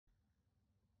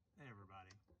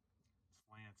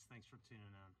chance. Thanks for tuning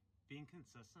in. Being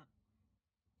consistent.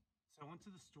 So I went to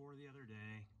the store the other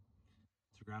day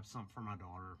to grab something for my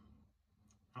daughter,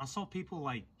 and I saw people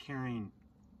like carrying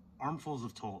armfuls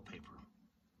of toilet paper.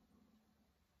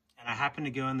 And I happened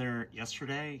to go in there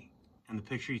yesterday, and the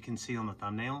picture you can see on the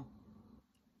thumbnail,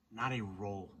 not a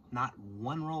roll, not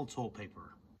one roll of toilet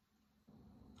paper.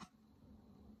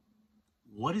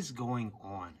 What is going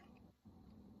on?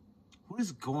 What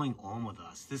is going on with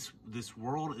us? This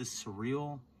world is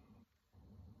surreal.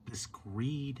 This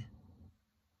greed.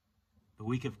 The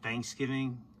week of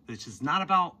Thanksgiving, which is not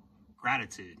about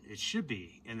gratitude. It should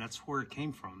be, and that's where it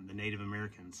came from, the Native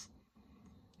Americans,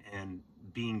 and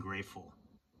being grateful.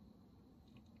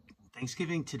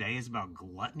 Thanksgiving today is about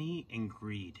gluttony and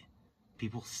greed.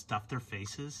 People stuff their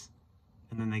faces,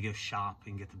 and then they go shop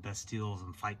and get the best deals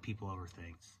and fight people over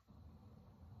things.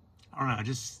 I don't know,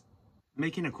 just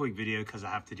making a quick video because I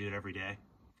have to do it every day.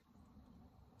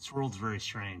 This world's very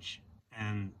strange.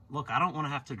 And look, I don't want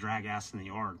to have to drag ass in the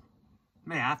yard. I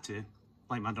may have to,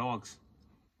 like my dogs.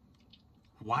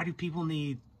 Why do people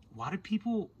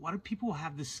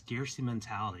have this scarcity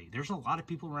mentality? There's a lot of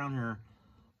people around here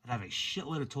that have a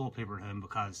shitload of toilet paper at home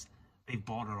because they've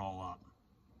bought it all up.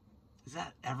 Has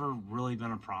that ever really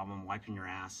been a problem, wiping your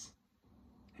ass?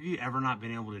 Have you ever not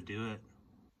been able to do it?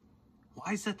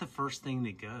 Why is that the first thing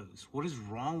that goes? What is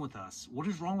wrong with us? What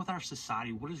is wrong with our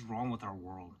society? What is wrong with our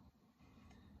world?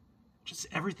 Just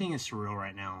everything is surreal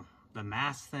right now. The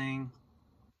mask thing,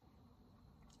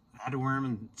 I had to wear them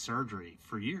in surgery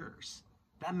for years.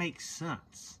 That makes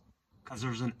sense because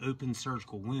there's an open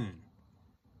surgical wound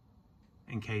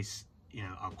in case,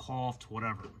 I coughed,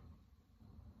 whatever.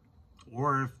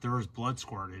 Or if there was blood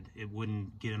squirted, it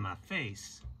wouldn't get in my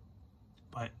face.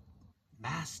 But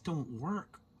masks don't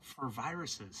work for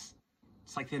viruses.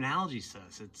 It's like the analogy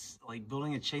says. It's like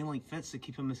building a chain link fence to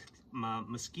keep a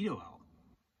mosquito out.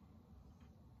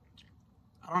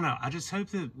 I don't know. I just hope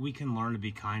that we can learn to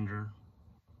be kinder.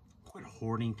 Quit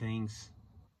hoarding things.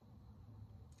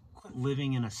 Quit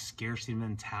living in a scarcity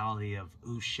mentality of,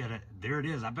 oh shit, there it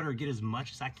is. I better get as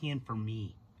much as I can for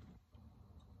me.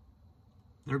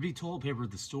 There'd be toilet paper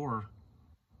at the store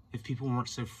if people weren't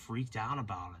so freaked out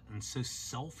about it and so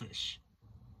selfish.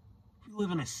 We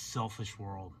live in a selfish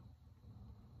world.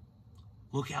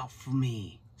 Look out for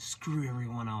me. Screw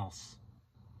everyone else.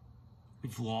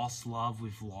 We've lost love.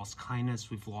 We've lost kindness.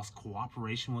 We've lost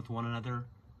cooperation with one another.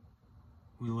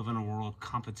 We live in a world of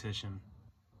competition.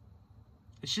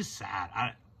 It's just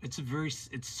sad. It's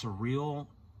surreal.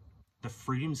 The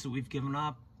freedoms that we've given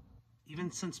up,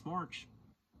 even since March.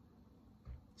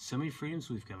 So many freedoms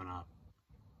we've given up.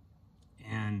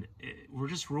 And we're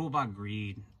just ruled by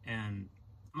greed. And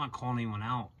I'm not calling anyone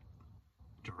out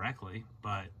directly,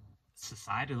 but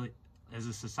as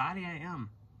a society, I am.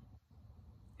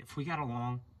 If we got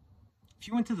along, if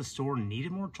you went to the store and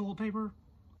needed more toilet paper,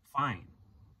 fine.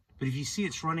 But if you see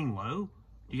it's running low,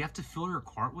 do you have to fill your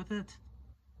cart with it?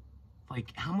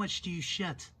 Like, how much do you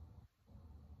shit?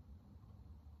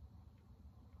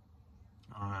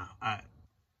 I don't know.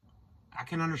 I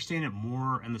can understand it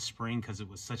more in the spring because it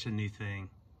was such a new thing.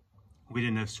 We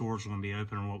didn't know if stores were going to be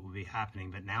open and what would be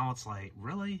happening. But now it's like,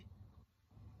 really?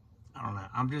 I don't know.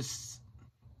 I'm just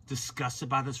disgusted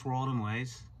by this world in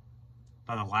ways.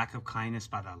 By the lack of kindness,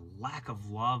 by the lack of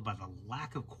love, by the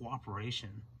lack of cooperation.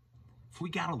 If we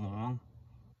got along,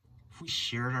 if we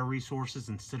shared our resources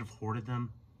instead of hoarded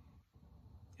them,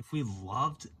 if we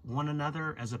loved one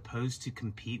another as opposed to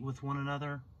compete with one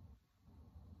another,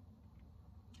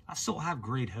 I still have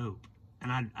great hope.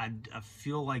 And I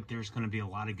feel like there's going to be a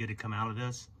lot of good to come out of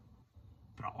this.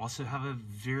 But I also have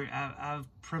I have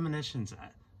premonitions.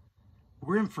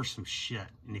 We're in for some shit.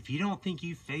 And if you don't think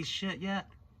you faced shit yet,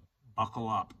 buckle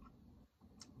up.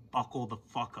 Buckle the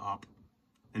fuck up.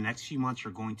 The next few months are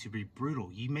going to be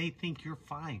brutal. You may think you're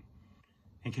fine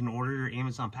and can order your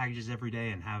Amazon packages every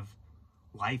day and have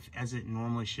life as it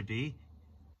normally should be.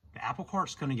 The apple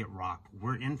cart's going to get rocked.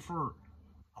 We're in for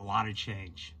a lot of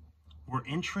change. We're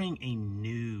entering a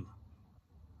new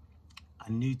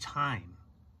time.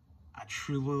 I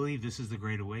truly believe this is the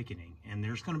Great Awakening, and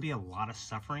there's going to be a lot of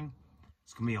suffering.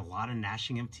 It's going to be a lot of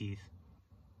gnashing of teeth.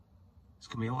 It's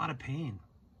going to be a lot of pain.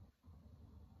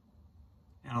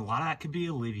 And a lot of that could be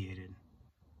alleviated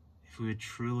if we would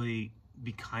truly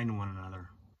be kind to one another.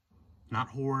 Not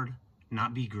hoard,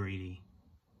 not be greedy.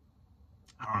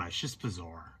 I don't know, it's just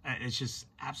bizarre. It's just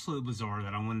absolutely bizarre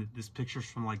that this picture's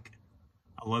from like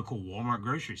a local Walmart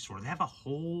grocery store. They have a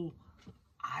whole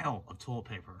aisle of toilet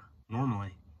paper,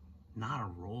 normally, not a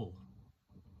roll.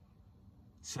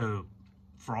 So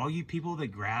for all you people that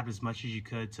grabbed as much as you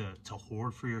could to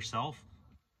hoard for yourself,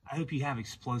 I hope you have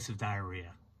explosive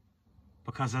diarrhea.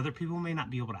 because other people may not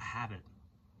be able to have it.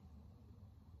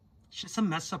 It's just a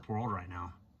messed up world right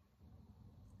now.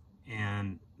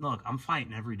 And look, I'm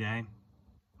fighting every day,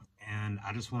 and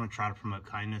I just want to try to promote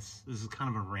kindness. This is kind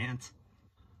of a rant,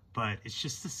 but it's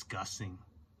just disgusting.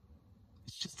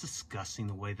 It's just disgusting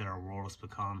the way that our world has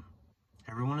become.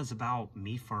 Everyone is about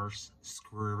me first,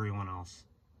 screw everyone else.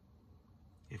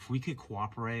 If we could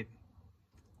cooperate,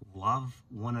 love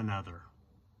one another,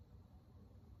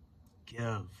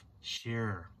 give,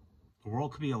 share, the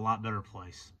world could be a lot better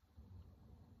place.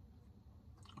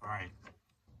 All right,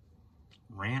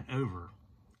 rant over.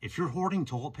 If you're hoarding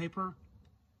toilet paper,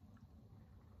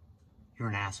 you're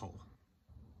an asshole.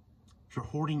 If you're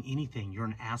hoarding anything, you're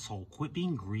an asshole. Quit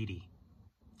being greedy.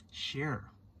 Share.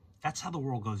 That's how the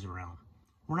world goes around.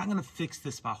 We're not going to fix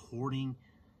this by hoarding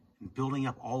and building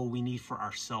up all we need for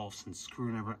ourselves and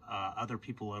screwing other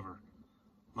people over.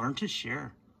 Learn to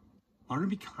share. Learn to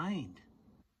be kind.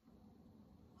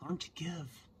 Learn to give.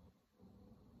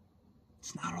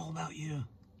 It's not all about you.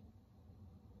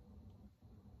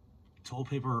 Toilet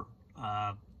paper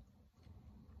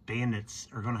bandits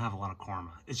are going to have a lot of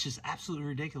karma. It's just absolutely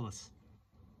ridiculous.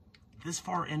 This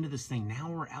far into this thing, now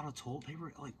we're out of toilet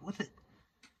paper. Like,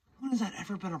 when has that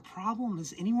ever been a problem?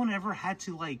 Has anyone ever had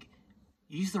to, like,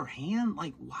 use their hand?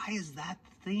 Like, why is that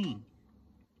the thing?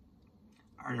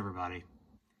 All right, everybody.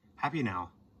 Happy now,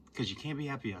 because you can't be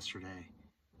happy yesterday,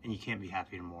 and you can't be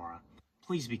happy tomorrow.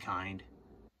 Please be kind.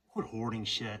 Quit hoarding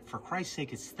shit. For Christ's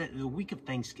sake, it's the week of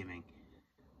Thanksgiving.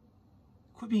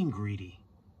 Quit being greedy.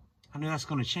 I know that's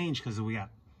going to change because we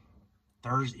got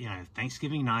Thursday,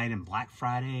 Thanksgiving night and Black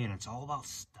Friday, and it's all about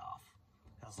stuff.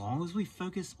 As long as we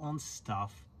focus on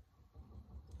stuff,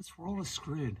 this world is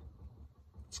screwed.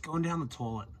 It's going down the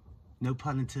toilet. No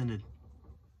pun intended.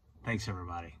 Thanks,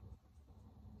 everybody.